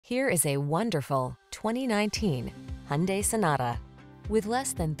Here is a wonderful 2019 Hyundai Sonata. With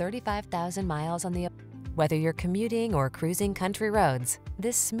less than 35,000 miles on the Whether you're commuting or cruising country roads,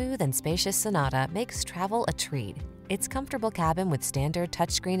 this smooth and spacious Sonata makes travel a treat. Its comfortable cabin with standard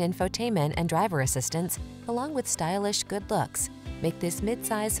touchscreen infotainment and driver assistance, along with stylish good looks, make this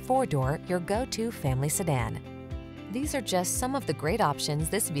midsize four-door your go-to family sedan. These are just some of the great options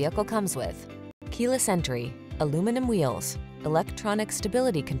this vehicle comes with: keyless entry, aluminum wheels, electronic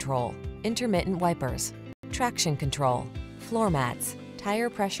stability control, intermittent wipers, traction control, floor mats, tire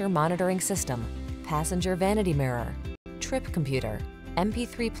pressure monitoring system, passenger vanity mirror, trip computer,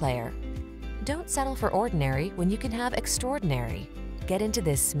 MP3 player. Don't settle for ordinary when you can have extraordinary. Get into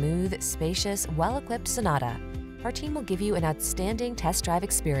this smooth, spacious, well-equipped Sonata. Our team will give you an outstanding test drive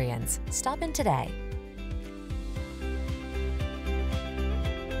experience. Stop in today.